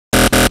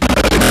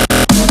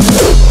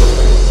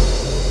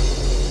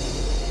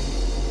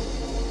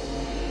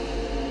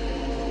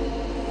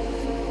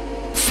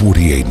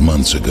48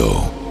 months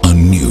ago, a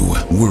new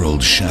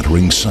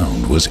world-shattering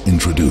sound was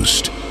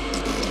introduced.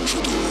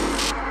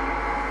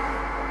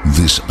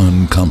 This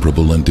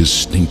incomparable and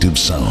distinctive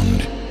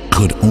sound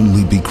could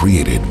only be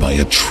created by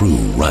a true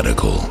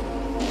radical.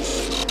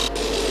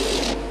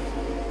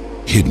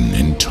 Hidden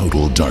in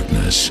total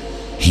darkness,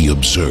 he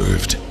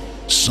observed,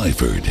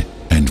 ciphered,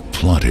 and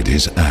plotted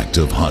his act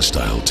of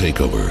hostile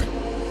takeover.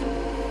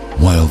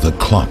 While the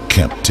clock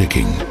kept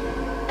ticking,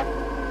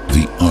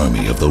 the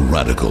army of the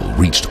radical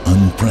reached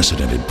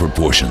unprecedented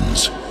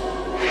proportions.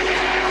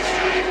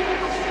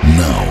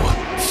 Now,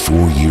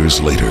 4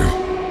 years later,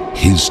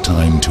 his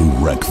time to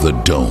wreck the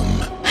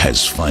dome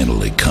has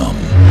finally come.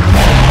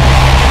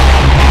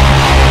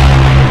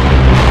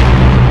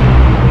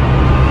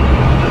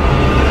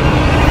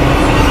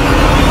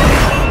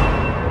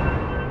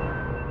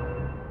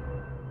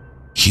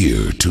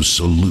 Here to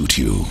salute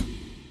you,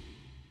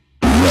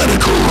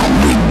 Radical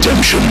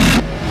Redemption.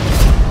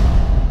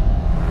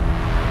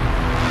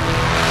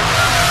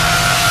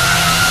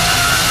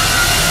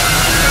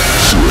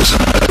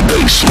 Suicide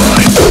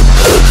Baseline.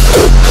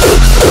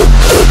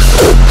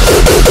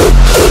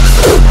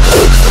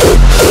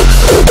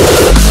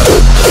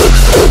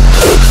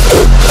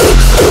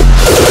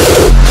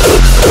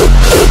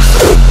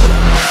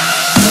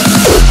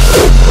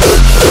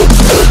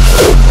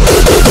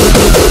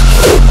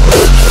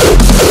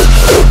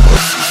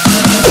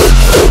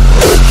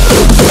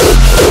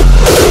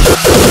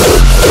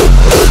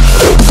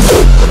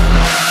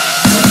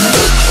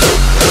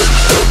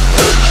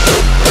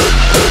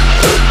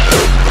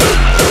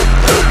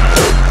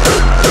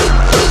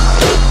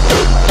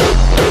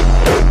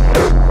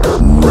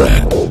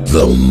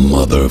 The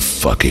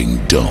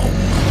motherfucking dome.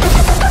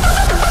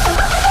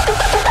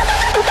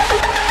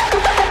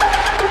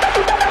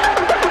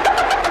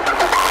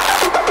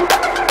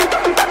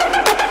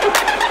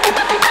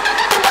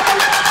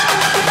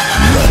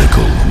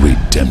 Radical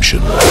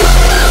Redemption.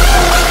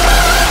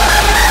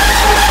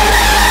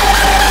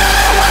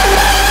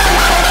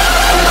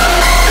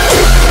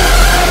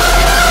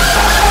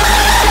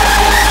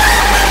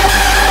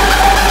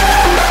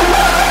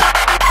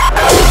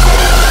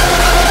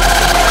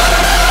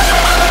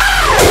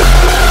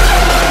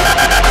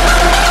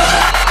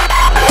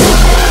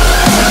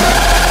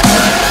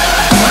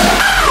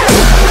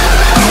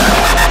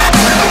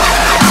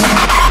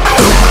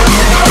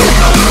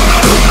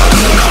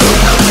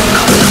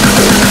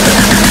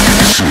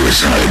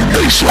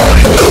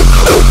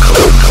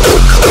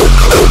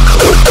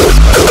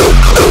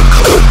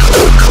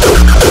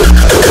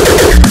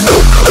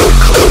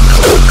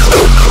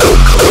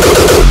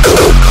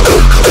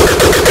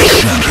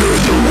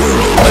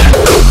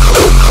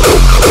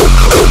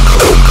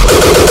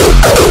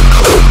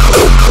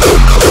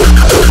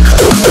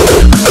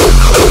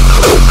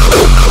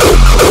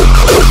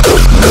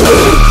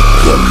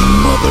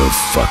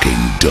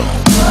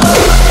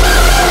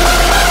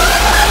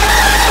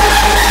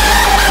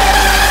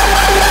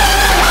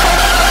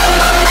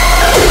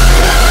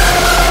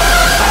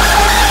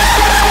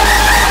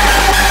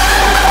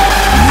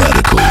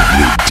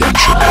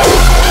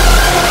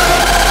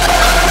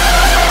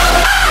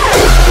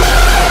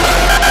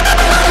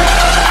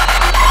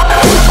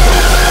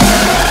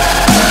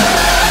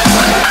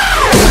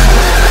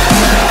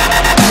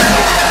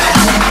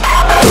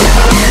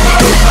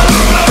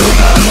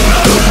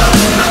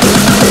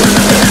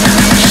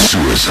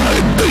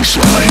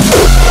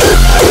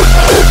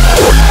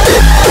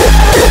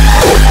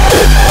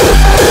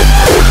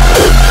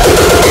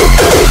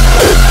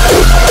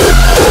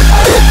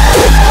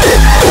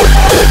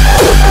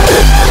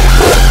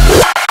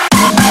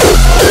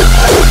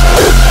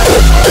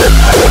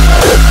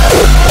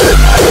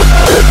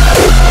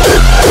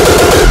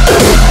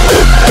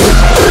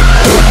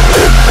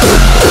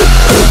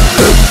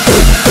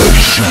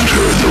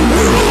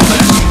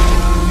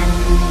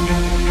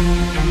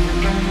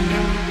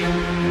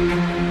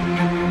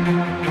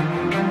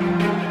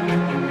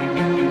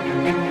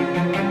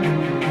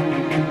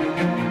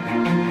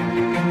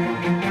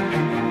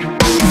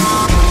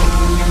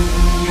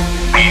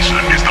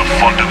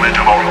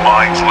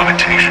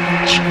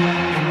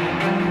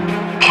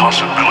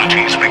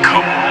 Possibilities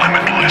become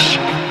limitless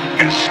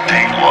as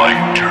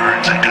daylight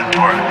turns into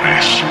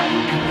darkness.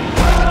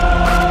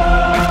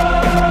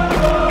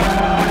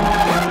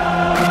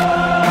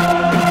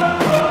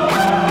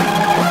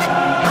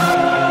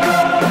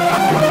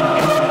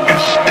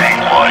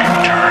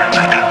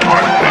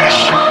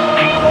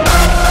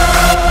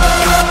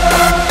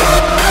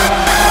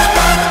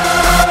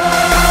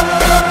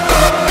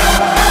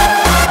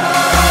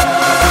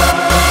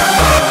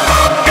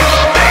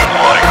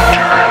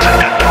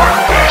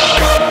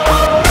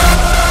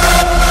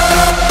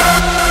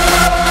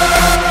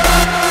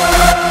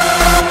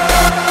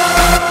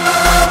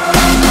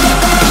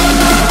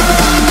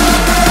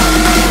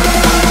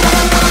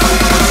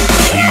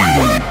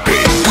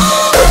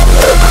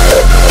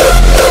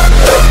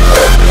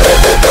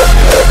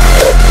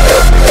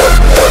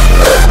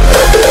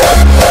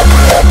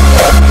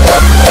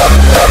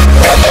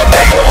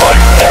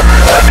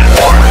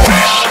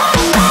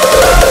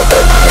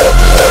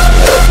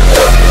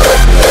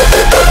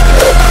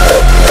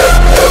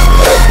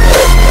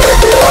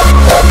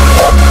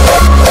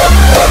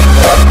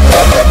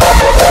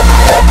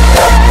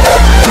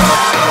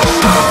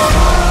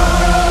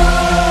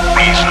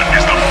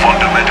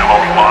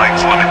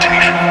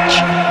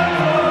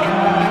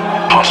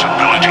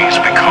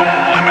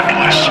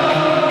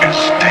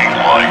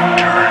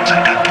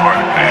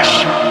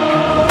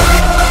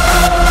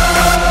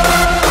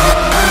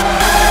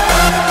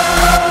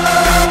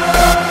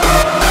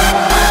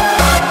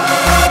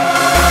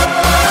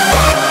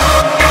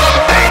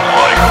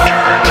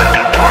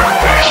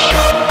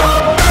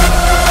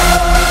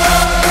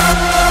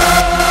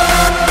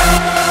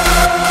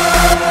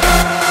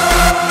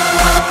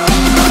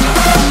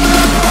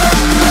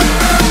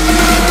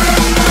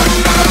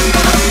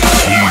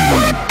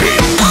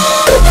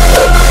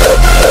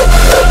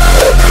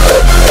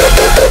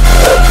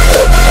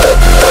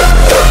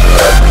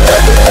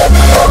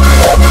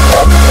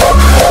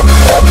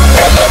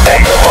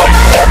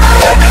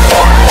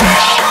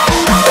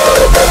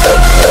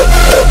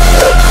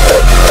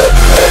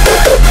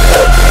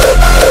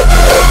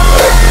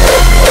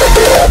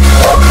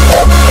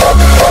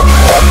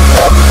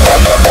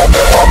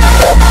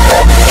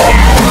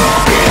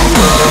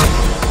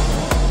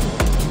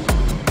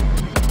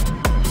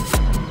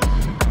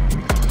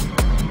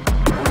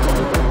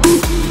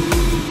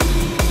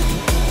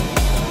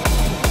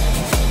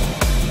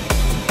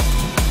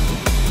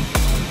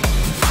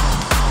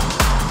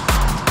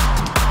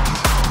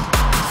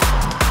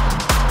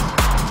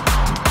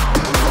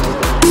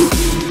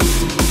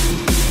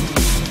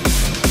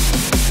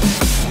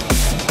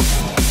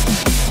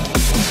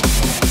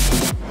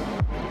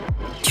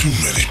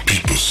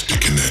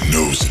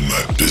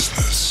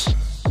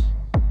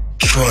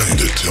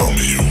 tell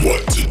me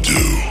what to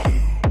do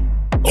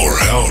or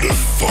how to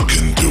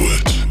fucking do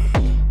it.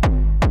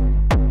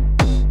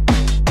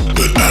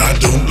 But I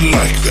don't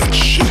like that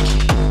shit.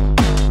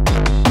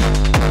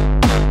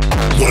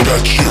 What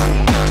about you?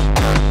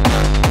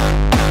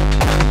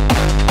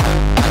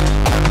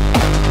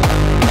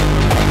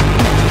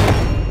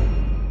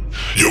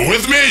 You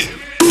with me?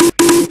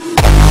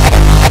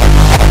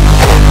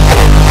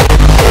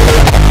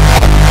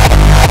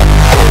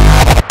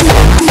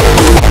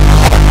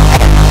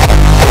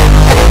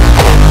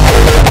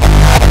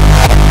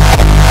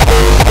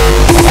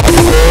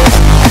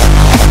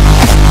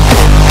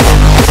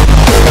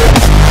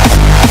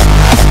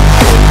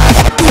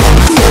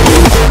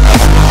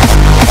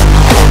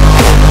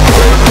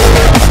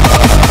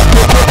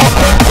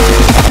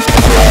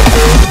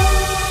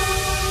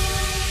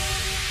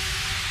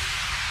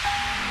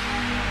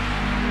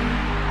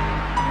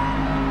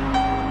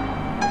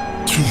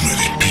 Too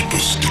many people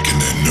sticking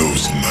their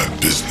nose in my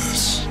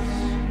business,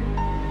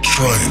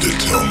 trying to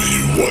tell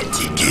me what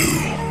to do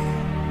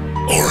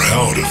or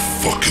how to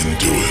fucking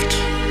do it.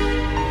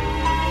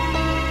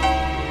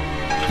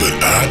 But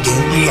I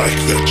don't like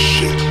that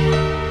shit.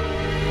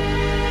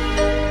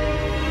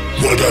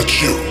 What about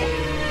you?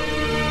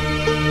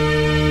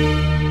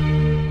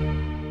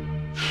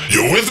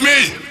 You with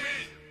me?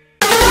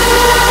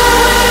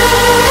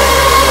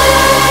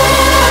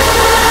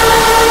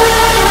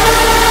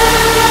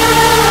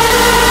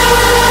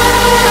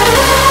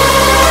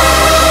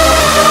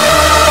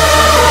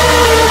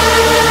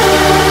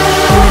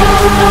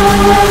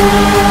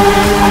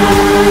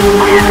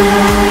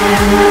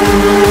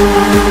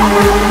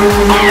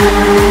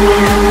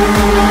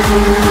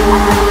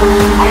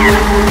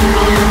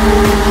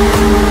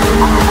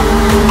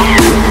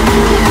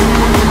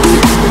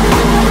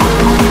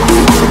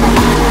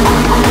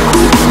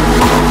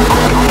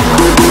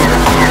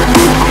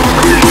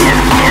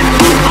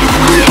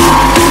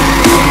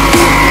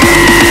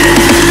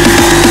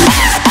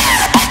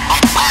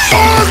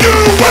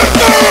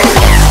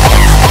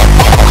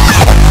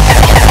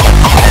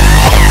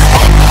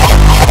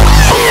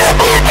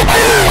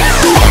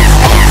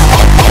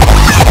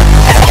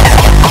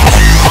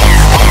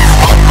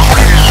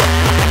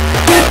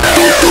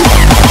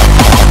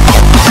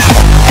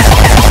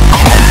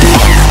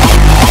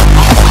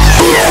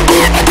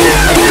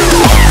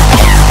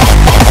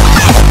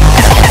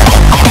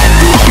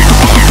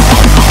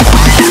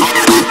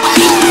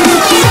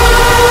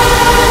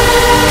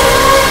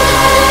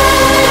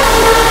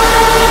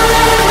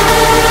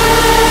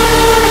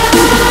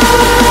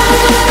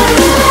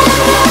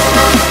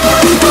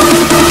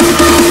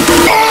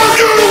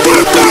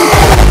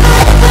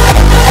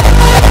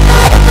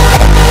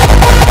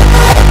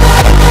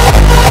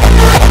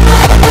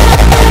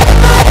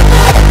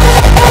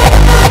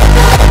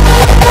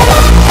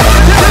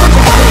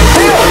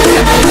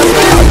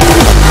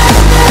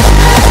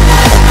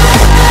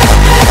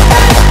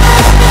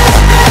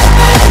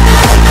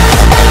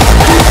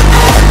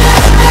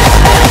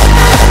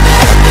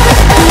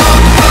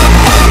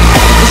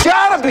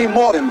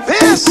 More than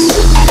this.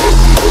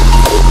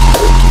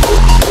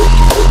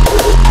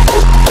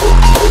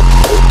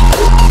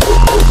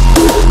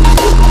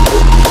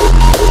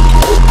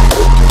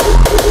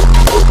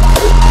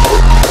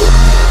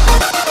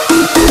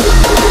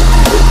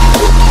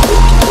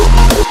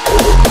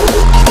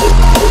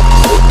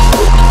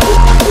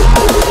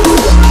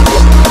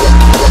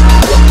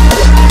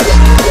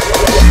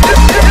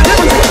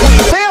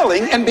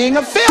 Failing and being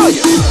a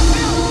failure.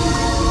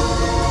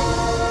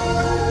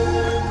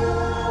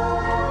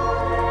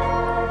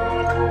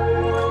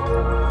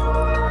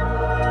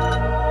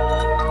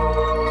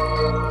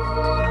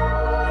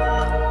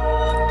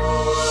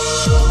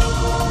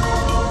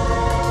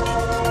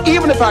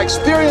 Even if I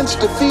experience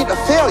defeat or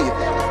failure,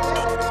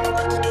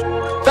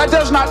 that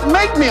does not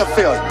make me a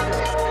failure.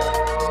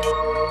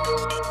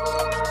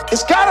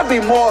 It's gotta be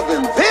more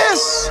than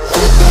this.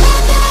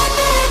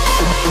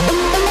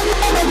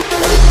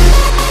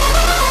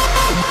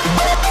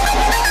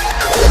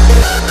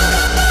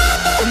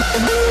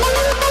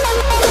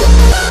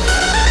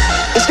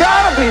 It's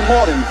gotta be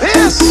more than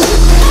this.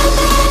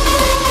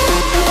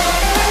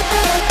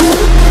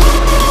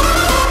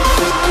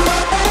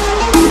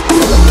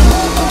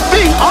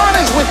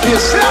 With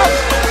yourself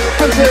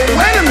and say,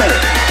 wait a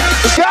minute,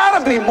 it's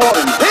gotta be more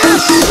than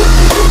this.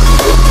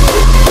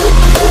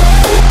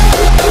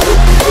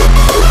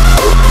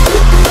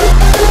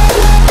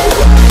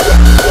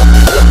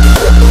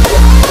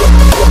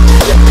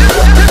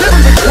 The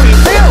difference between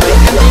failing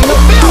and being a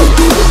failure.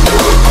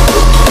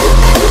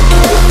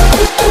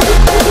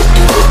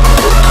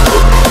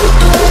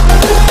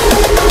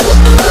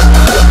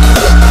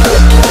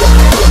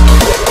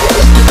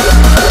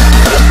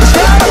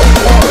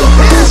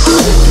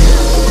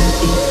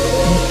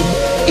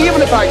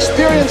 If I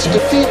experience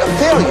defeat or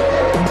failure,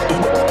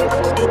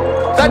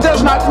 that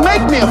does not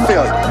make me a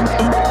failure.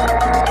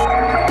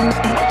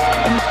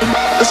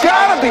 There's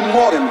gotta be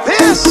more than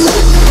this.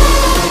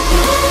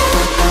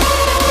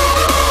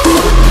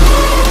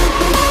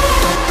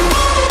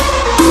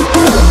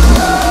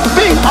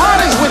 Being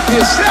honest with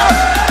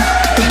yourself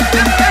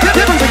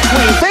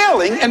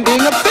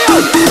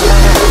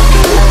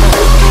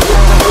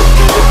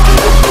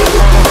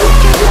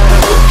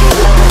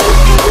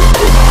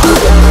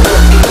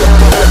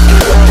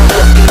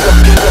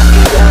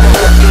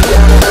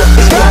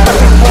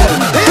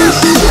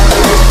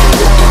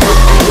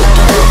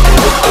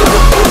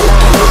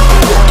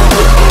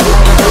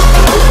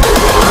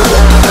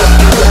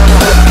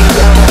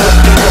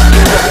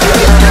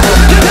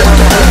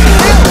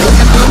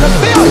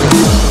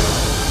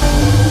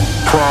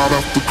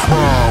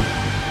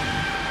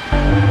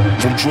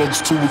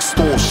drugs to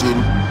extortion,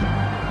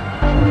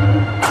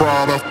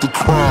 crime after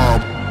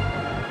crime,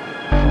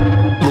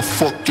 the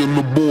fucking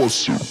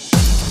abortion.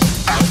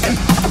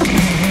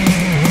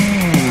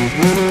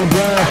 When I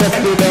die,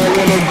 fuck it, I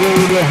wanna go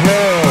to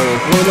hell.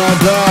 When I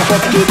die,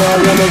 fuck it, I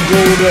wanna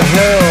go to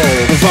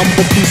hell. Cause I'm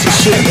a piece of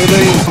shit, it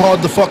ain't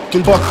hard to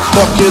fucking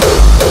fuck it.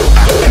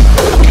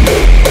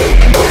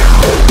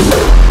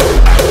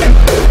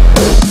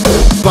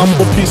 I'm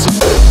a piece of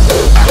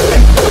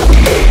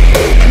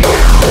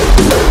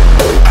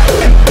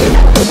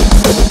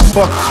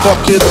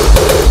fuck it.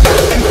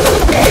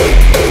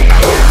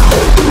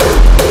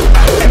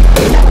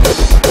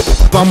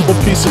 I'm a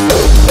piece of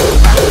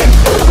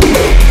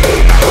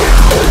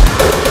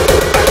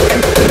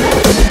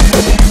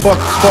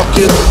fuck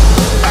it.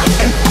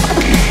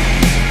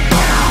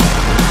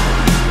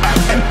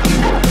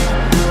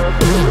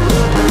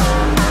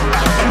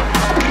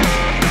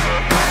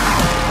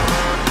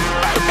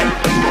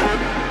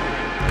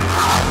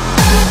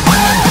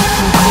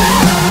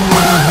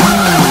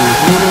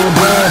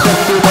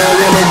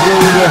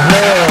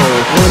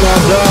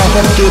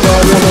 Fuck it, I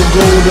wanna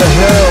go to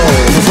hell.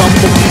 Cause I'm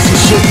a piece of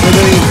shit, it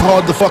ain't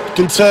hard to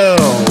fucking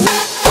tell.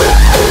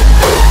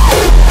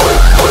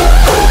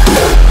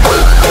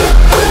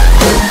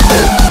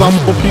 I'm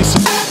a piece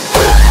of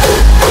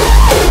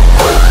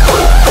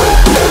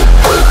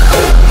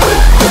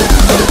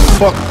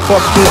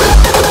fuck it.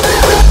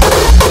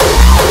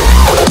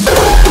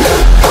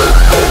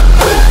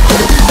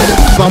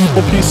 I'm a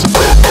piece of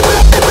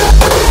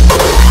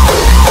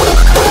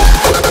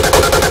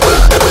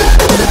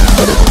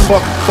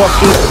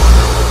fuck it.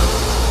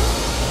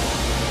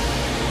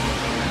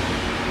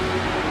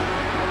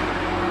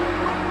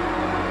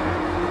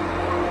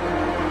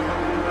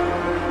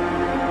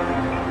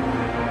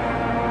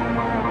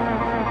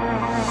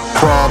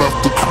 Crime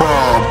after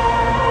crime,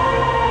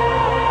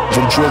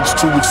 from drugs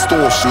to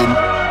extortion,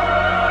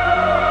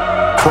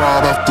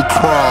 crime after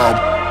crime,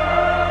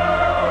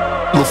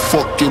 the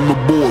fucking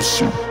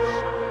abortion.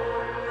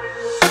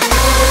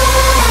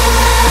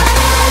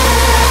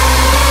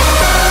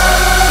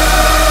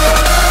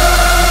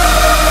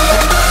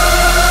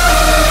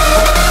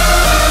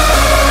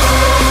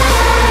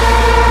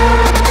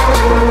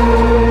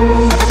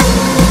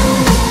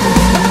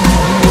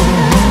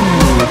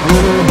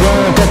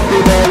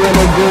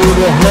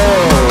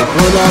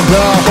 When I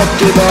die,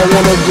 fuck it, I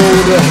wanna go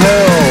to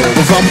hell.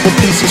 Cause I'm a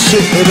piece of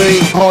shit, it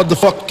ain't hard to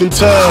fucking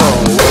tell.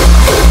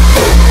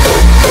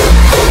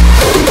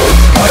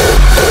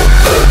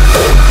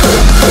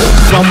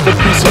 I'm a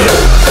piece of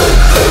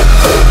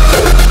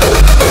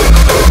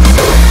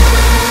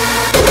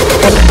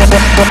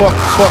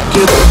fuck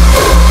it.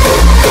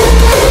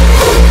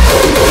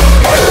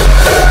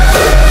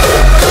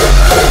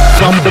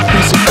 I'm a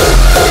piece of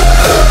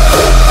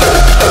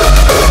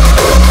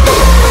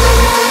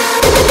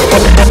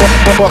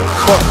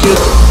fuck it.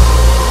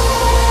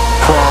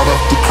 Crime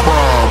after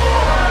crime,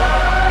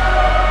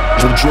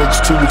 from drugs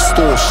to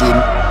extortion,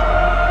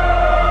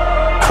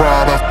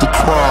 crime after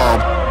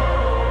crime,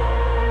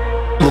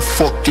 the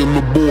fucking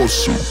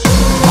abortion.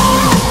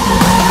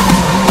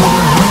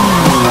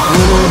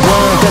 When I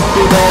die, fuck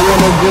it, I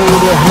wanna go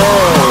to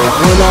hell.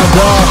 When I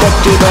die,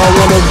 fuck it, I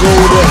wanna go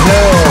to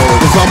hell.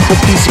 Cause I'm a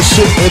piece of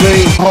shit, it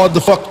ain't hard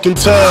to fucking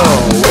tell.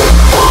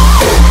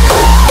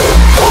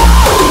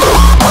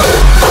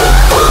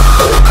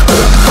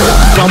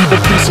 I'm the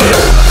piece of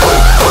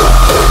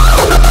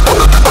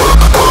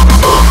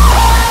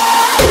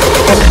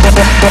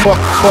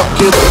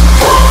fuck it.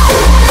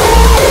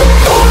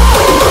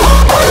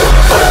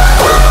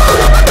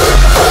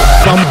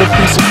 I'm the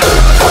piece of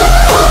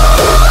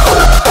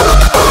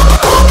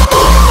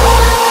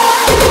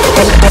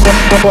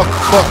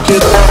fuck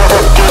it.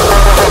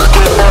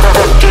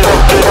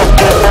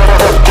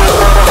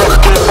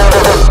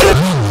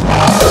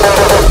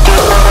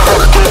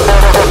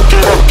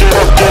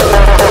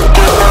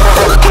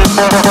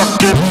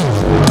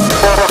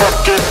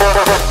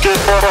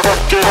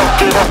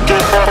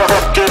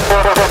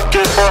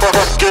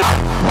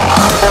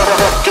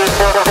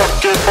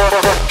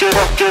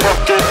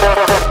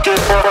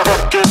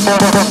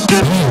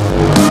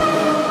 Get